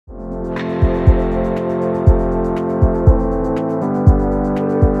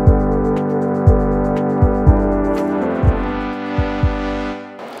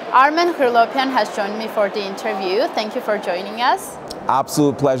Armen Kherlopian has joined me for the interview. Thank you for joining us.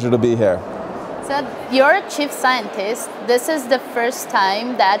 Absolute pleasure to be here. So you're a chief scientist. This is the first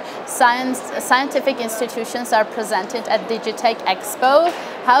time that scientific institutions are presented at DigiTech Expo.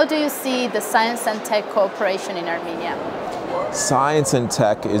 How do you see the science and tech cooperation in Armenia? Science and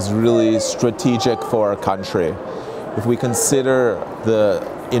tech is really strategic for our country. If we consider the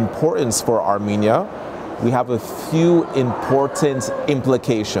importance for Armenia, we have a few important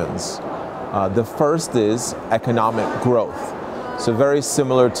implications. The first is economic growth. So very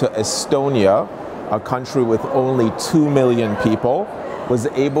similar to Estonia, a country with only 2 million people, was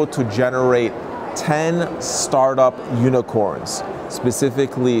able to generate 10 startup unicorns,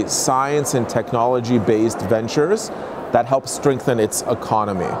 specifically science and technology-based ventures that help strengthen its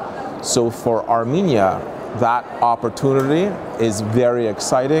economy. So for Armenia, that opportunity is very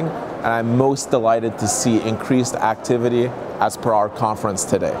exciting, and I'm most delighted to see increased activity as per our conference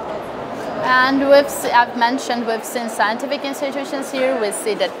today. And I've mentioned we've seen scientific institutions here, we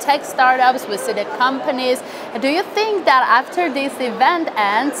see the tech startups, we see the companies. Do you think that after this event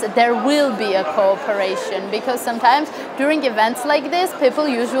ends, there will be a cooperation? Because sometimes during events like this, people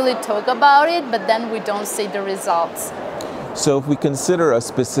usually talk about it, but then we don't see the results. So if we consider a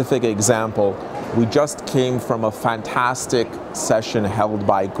specific example, we just came from a fantastic session held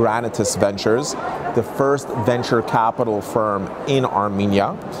by Granitus Ventures, the first venture capital firm in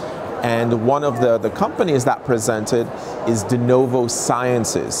Armenia. And one of the companies that presented is De Novo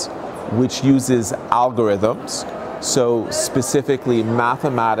Sciences, which uses algorithms, so specifically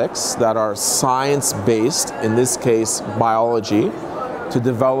mathematics that are science-based, in this case biology, to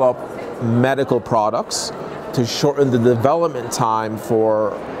develop medical products, to shorten the development time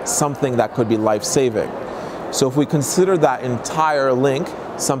for something that could be life-saving. So if we consider that entire link,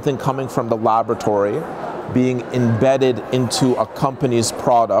 something coming from the laboratory, being embedded into a company's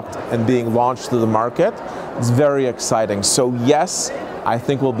product and being launched to the market, it's very exciting. So yes, I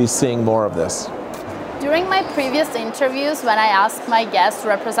think we'll be seeing more of this. During my previous interviews, when I asked my guests,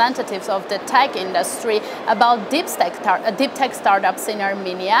 representatives of the tech industry, about deep tech startups in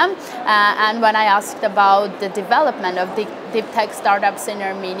Armenia, and when I asked about the development of deep tech startups in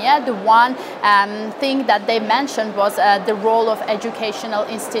Armenia, the one thing that they mentioned was the role of educational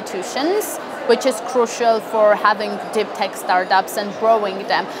institutions, which is crucial for having deep tech startups and growing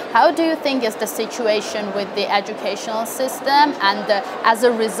them. How do you think is the situation with the educational system and as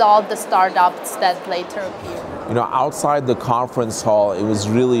a result the startups that later appear? You know, outside the conference hall, it was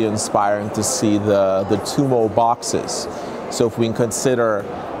really inspiring to see the TUMO boxes. So if we can consider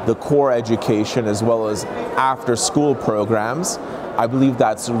the core education as well as after school programs, I believe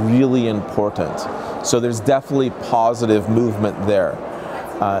that's really important. So there's definitely positive movement there.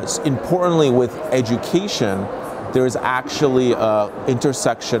 Importantly, with education, there is actually an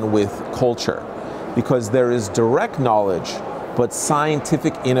intersection with culture, because there is direct knowledge, but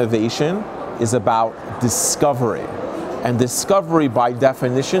scientific innovation is about discovery. And discovery, by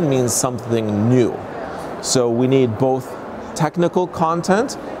definition, means something new. So we need both technical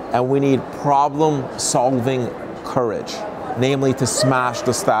content and we need problem-solving courage, namely to smash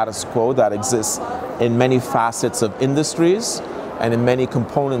the status quo that exists in many facets of industries and in many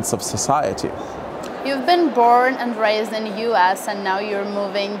components of society. You've been born and raised in the US and now you're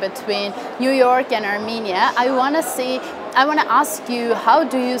moving between New York and Armenia. I want to ask you, how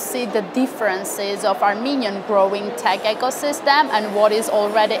do you see the differences of Armenian growing tech ecosystem and what is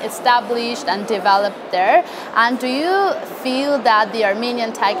already established and developed there? And do you feel that the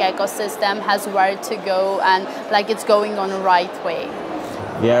Armenian tech ecosystem has where to go and like it's going on the right way?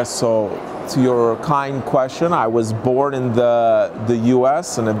 Yeah, so to your kind question, I was born in the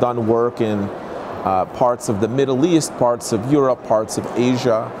US and have done work in parts of the Middle East, parts of Europe, parts of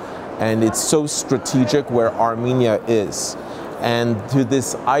Asia, and it's so strategic where Armenia is. And to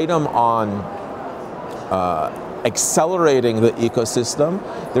this item on accelerating the ecosystem,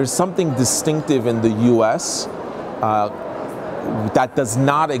 there's something distinctive in the US that does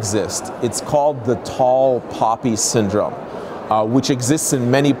not exist. It's called the tall poppy syndrome, which exists in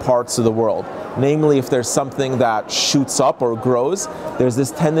many parts of the world. Namely, if there's something that shoots up or grows, there's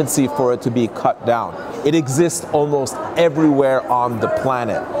this tendency for it to be cut down. It exists almost everywhere on the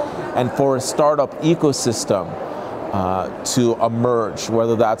planet. And for a startup ecosystem to emerge,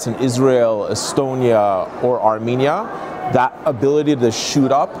 whether that's in Israel, Estonia, or Armenia, that ability to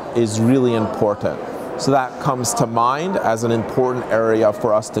shoot up is really important. So that comes to mind as an important area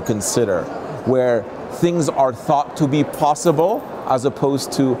for us to consider, where things are thought to be possible as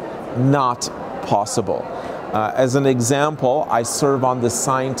opposed to not possible. As an example, I serve on the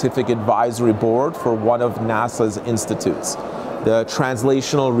scientific advisory board for one of NASA's institutes. the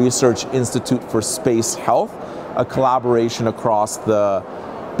Translational Research Institute for Space Health, a collaboration across the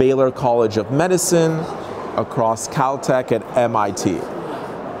Baylor College of Medicine, across Caltech and MIT.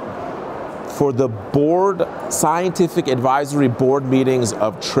 For the board, scientific advisory board meetings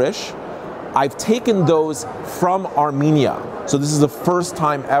of Trish, I've taken those from Armenia. So this is the first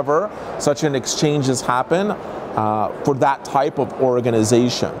time ever such an exchange has happened for that type of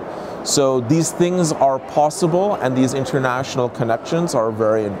organization. So these things are possible, and these international connections are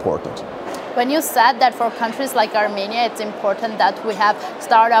very important. When you said that for countries like Armenia, it's important that we have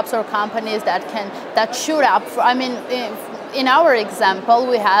startups or companies that shoot up. In our example,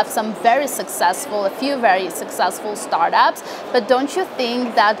 we have a few very successful startups, but don't you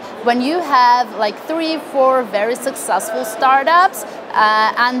think that when you have like 3-4 very successful startups,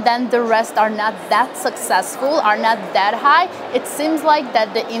 and then the rest are not that successful, are not that high, it seems like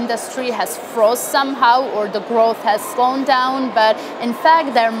that the industry has froze somehow, or the growth has slowed down, but in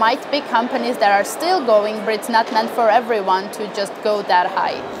fact there might be companies that are still going, but it's not meant for everyone to just go that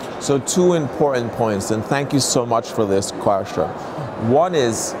high. So two important points, and thank you so much for this question. One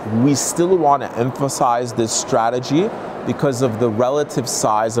is, we still want to emphasize this strategy because of the relative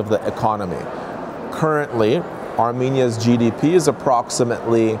size of the economy. Currently, Armenia's GDP is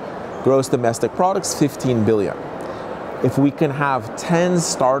approximately, gross domestic products, 15 billion. If we can have 10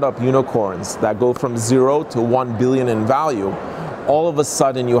 startup unicorns that go from 0 to 1 billion in value, all of a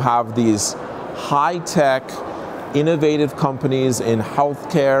sudden you have these high-tech, innovative companies in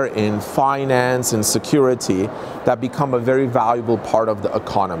healthcare, in finance, in security that become a very valuable part of the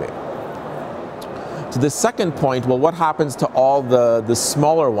economy. To the second point, well, what happens to all the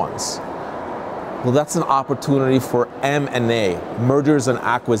smaller ones? Well, that's an opportunity for M&A, mergers and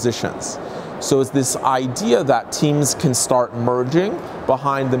acquisitions. So it's this idea that teams can start merging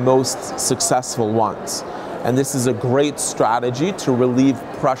behind the most successful ones. And this is a great strategy to relieve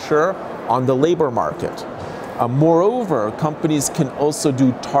pressure on the labor market. Moreover, companies can also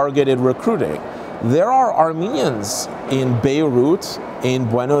do targeted recruiting. There are Armenians in Beirut, in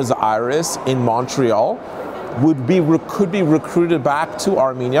Buenos Aires, in Montreal, could be recruited back to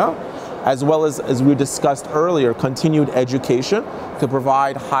Armenia, as well as we discussed earlier, continued education to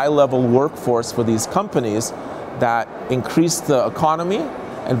provide high-level workforce for these companies that increase the economy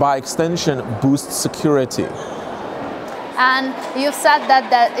and by extension boost security. And you've said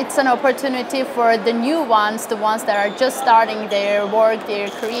that it's an opportunity for the new ones, the ones that are just starting their work, their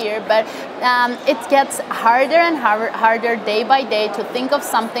career, but it gets harder and harder day by day to think of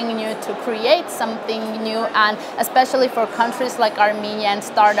something new, to create something new, and especially for countries like Armenia and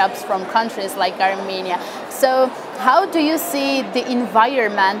startups from countries like Armenia. So how do you see the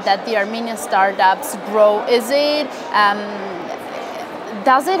environment that the Armenian startups grow?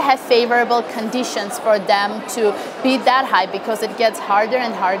 Does it have favorable conditions for them to be that high, because it gets harder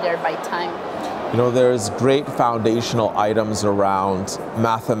and harder by time? You know, there's great foundational items around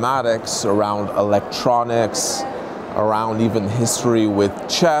mathematics, around electronics, around even history with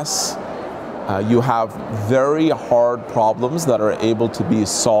chess. You have very hard problems that are able to be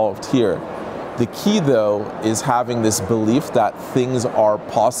solved here. The key, though, is having this belief that things are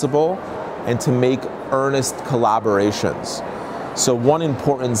possible and to make earnest collaborations. So one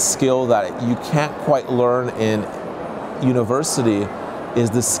important skill that you can't quite learn in university is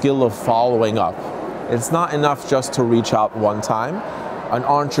the skill of following up. It's not enough just to reach out one time. An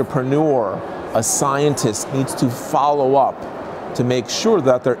entrepreneur, a scientist needs to follow up to make sure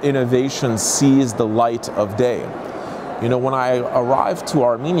that their innovation sees the light of day. You know, when I arrived to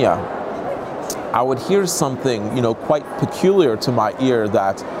Armenia, I would hear something, quite peculiar to my ear,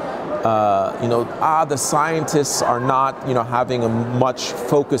 that the scientists are not, having much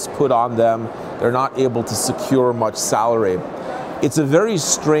focus put on them. They're not able to secure much salary. It's a very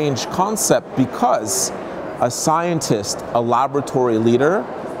strange concept, because a scientist, a laboratory leader,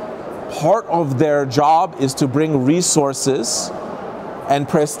 part of their job is to bring resources and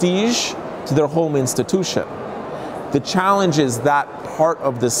prestige to their home institution. The challenge is that part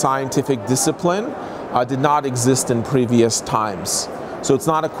of the scientific discipline did not exist in previous times. So it's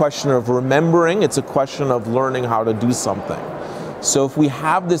not a question of remembering, it's a question of learning how to do something. So if we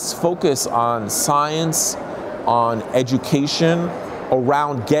have this focus on science, on education,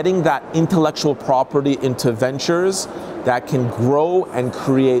 around getting that intellectual property into ventures that can grow and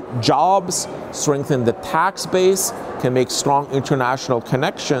create jobs, strengthen the tax base, can make strong international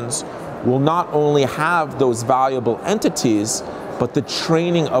connections, we'll not only have those valuable entities, but the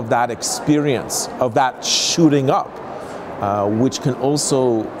training of that experience, of that shooting up, which can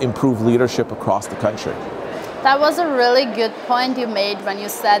also improve leadership across the country. That was a really good point you made when you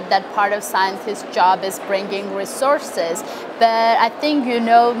said that part of scientists' job is bringing resources. But I think you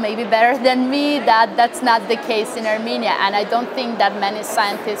know maybe better than me that that's not the case in Armenia, and I don't think that many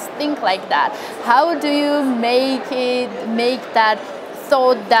scientists think like that. How do you make that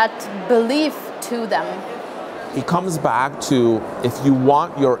thought, that belief to them? It comes back to, if you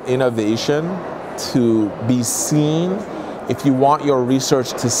want your innovation to be seen, if you want your research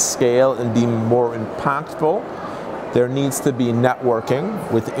to scale and be more impactful, there needs to be networking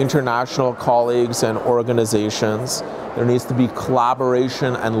with international colleagues and organizations. There needs to be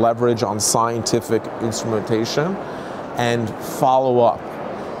collaboration and leverage on scientific instrumentation and follow-up.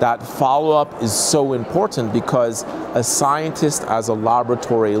 That follow-up is so important because a scientist as a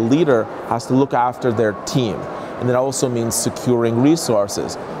laboratory leader has to look after their team. And that also means securing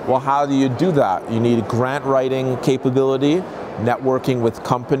resources. Well, how do you do that? You need grant writing capability, networking with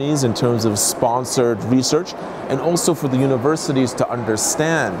companies in terms of sponsored research, and also for the universities to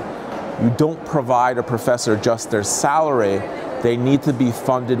understand you don't provide a professor just their salary. They need to be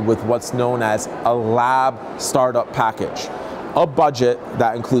funded with what's known as a lab startup package. A budget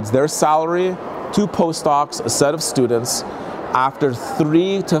that includes their salary, 2 postdocs, a set of students. After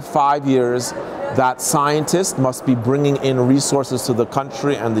 3 to 5 years, that scientist must be bringing in resources to the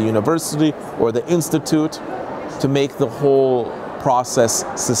country and the university or the institute to make the whole process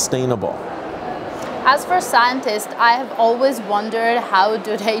sustainable. As for scientists, I have always wondered how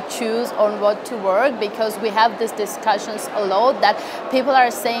do they choose on what to work, because we have these discussions a lot that people are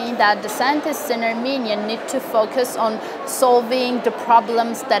saying that the scientists in Armenia need to focus on solving the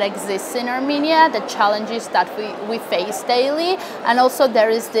problems that exist in Armenia, the challenges that we face daily, and also there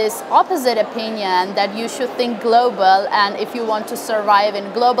is this opposite opinion that you should think global, and if you want to survive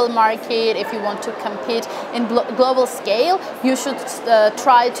in global market, if you want to compete in global scale, you should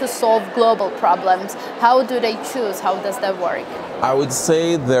try to solve global problems. How do they choose? How does that work? I would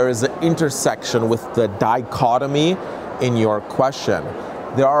say there is an intersection with the dichotomy in your question.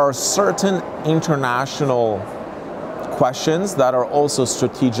 There are certain international questions that are also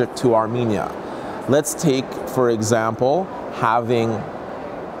strategic to Armenia. Let's take, for example, having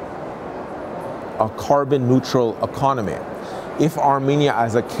a carbon neutral economy. If Armenia,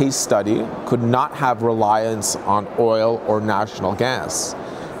 as a case study, could not have reliance on oil or national gas,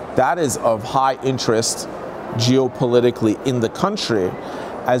 that is of high interest geopolitically in the country,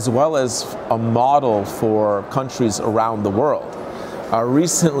 as well as a model for countries around the world.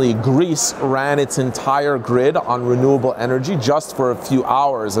 Recently, Greece ran its entire grid on renewable energy just for a few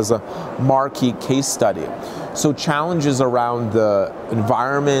hours as a marquee case study. So challenges around the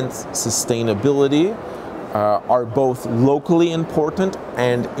environment, sustainability, are both locally important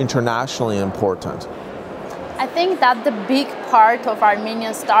and internationally important. I think that the big part of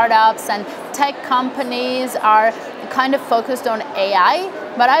Armenian startups and tech companies are kind of focused on AI,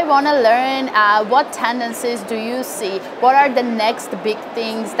 but I want to learn what tendencies do you see? What are the next big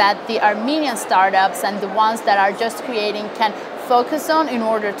things that the Armenian startups and the ones that are just creating can focus on in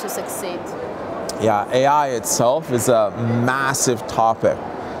order to succeed? Yeah, AI itself is a massive topic.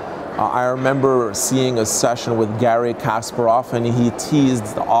 I remember seeing a session with Gary Kasparov, and he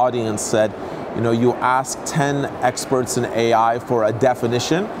teased the audience, said, you know, you ask 10 experts in AI for a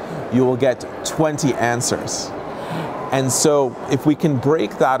definition, you will get 20 answers. And so if we can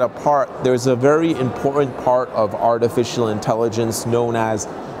break that apart, there's a very important part of artificial intelligence known as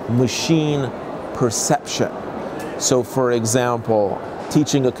machine perception. So for example,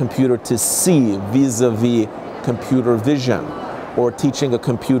 teaching a computer to see vis-a-vis computer vision, or teaching a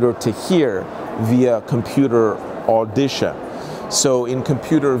computer to hear via computer audition. So in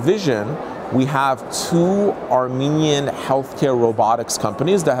computer vision, we have 2 Armenian healthcare robotics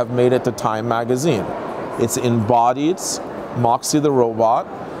companies that have made it to Time magazine. It's Embodied's Moxie the Robot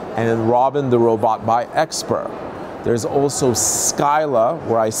and Robin the Robot by Expo. There's also Skyla,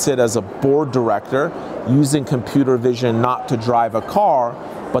 where I sit as a board director, using computer vision not to drive a car,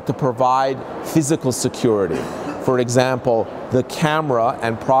 but to provide physical security. For example, the camera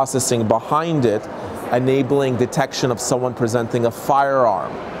and processing behind it, enabling detection of someone presenting a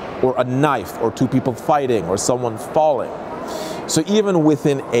firearm, or a knife, or 2 people fighting, or someone falling. So even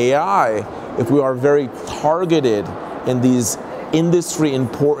within AI, if we are very targeted in these industry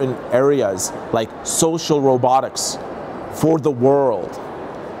important areas like social robotics for the world,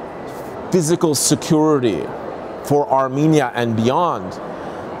 physical security for Armenia and beyond,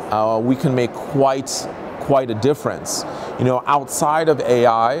 we can make quite a difference. You know, outside of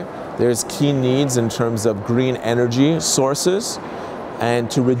AI, there's key needs in terms of green energy sources,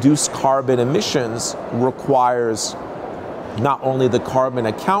 and to reduce carbon emissions requires not only the carbon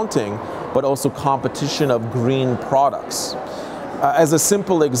accounting, but also competition of green products. As a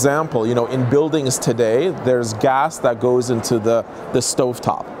simple example, in buildings today, there's gas that goes into the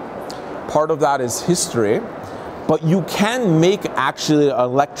stovetop. Part of that is history, but you can make actually an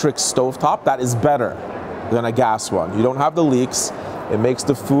electric stovetop that is better than a gas one. You don't have the leaks. It makes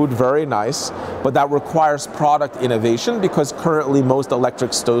the food very nice, but that requires product innovation because currently most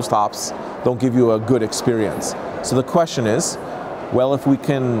electric stovetops don't give you a good experience. So the question is, well, if we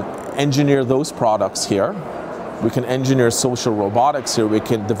can engineer those products here, we can engineer social robotics here, we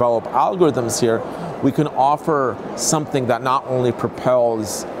can develop algorithms here, we can offer something that not only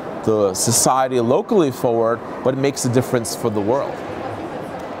propels the society locally forward, but it makes a difference for the world.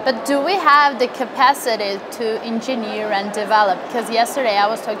 But do we have the capacity to engineer and develop? Because yesterday I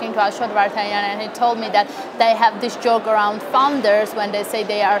was talking to Ashot Vartanian and he told me that they have this joke around founders when they say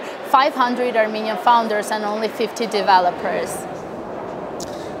they are 500 Armenian founders and only 50 developers.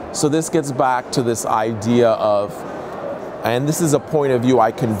 So this gets back to this idea of, and this is a point of view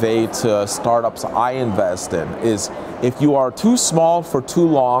I convey to startups I invest in, is if you are too small for too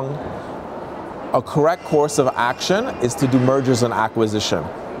long, a correct course of action is to do mergers and acquisition.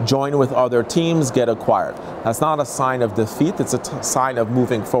 Join with other teams, get acquired. That's not a sign of defeat, it's a sign of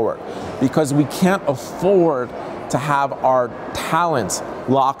moving forward. Because we can't afford to have our talent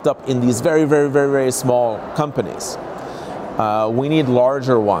locked up in these very, very, very, very small companies. We need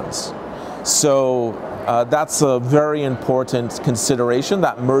larger ones. So that's a very important consideration,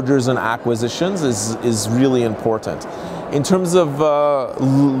 that mergers and acquisitions is really important. In terms of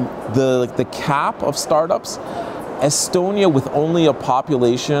the cap of startups, Estonia, with only a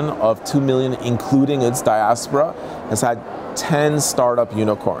population of 2 million, including its diaspora, has had 10 startup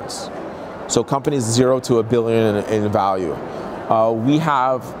unicorns. So companies 0 to $1 billion in value. We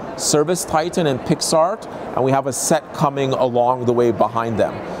have Service Titan and PixArt, and we have a set coming along the way behind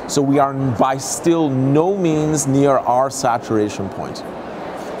them. So we are by still no means near our saturation point.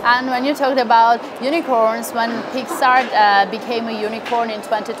 And when you talked about unicorns, when PixArt became a unicorn in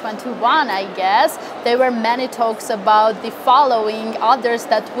 2021, I guess, there were many talks about the following, others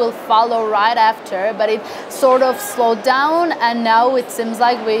that will follow right after, but it sort of slowed down, and now it seems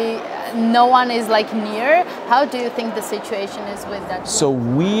like no one is near. How do you think the situation is with that? So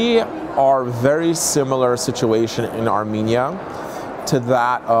we are very similar situation in Armenia to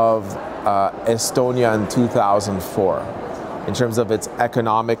that of Estonia in 2004. In terms of its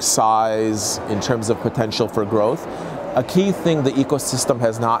economic size, in terms of potential for growth. A key thing the ecosystem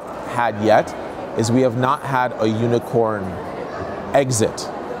has not had yet is we have not had a unicorn exit.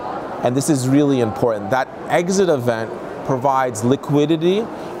 And this is really important. That exit event provides liquidity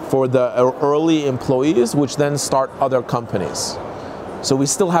for the early employees, which then start other companies. So we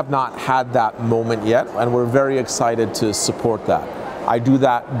still have not had that moment yet, and we're very excited to support that. I do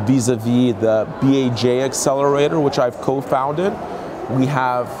that vis-a-vis the BAJ accelerator, which I've co-founded. We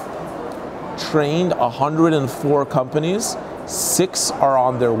have trained 104 companies. 6 are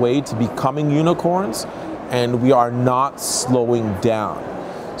on their way to becoming unicorns, and we are not slowing down.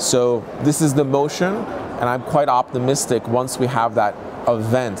 So this is the motion, and I'm quite optimistic once we have that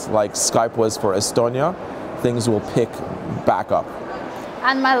event like Skype was for Estonia, things will pick back up.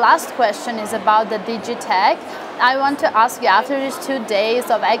 And my last question is about the DigiTech. I want to ask you, after these 2 days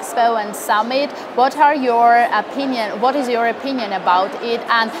of Expo and Summit, what is your opinion about it,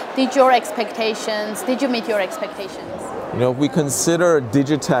 and did you meet your expectations? If we consider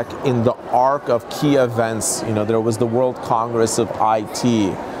DigiTech in the arc of key events, there was the World Congress of IT.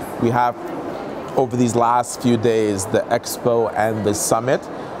 We have, over these last few days, the Expo and the Summit.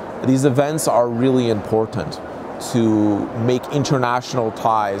 These events are really important to make international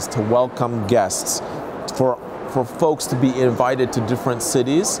ties, to welcome guests, for folks to be invited to different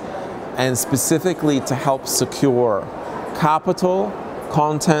cities, and specifically to help secure capital,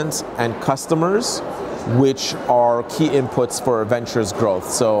 content, and customers, which are key inputs for a venture's growth.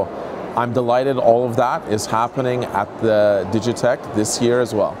 So I'm delighted all of that is happening at the DigiTech this year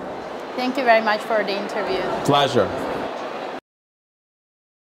as well. Thank you very much for the interview. Pleasure.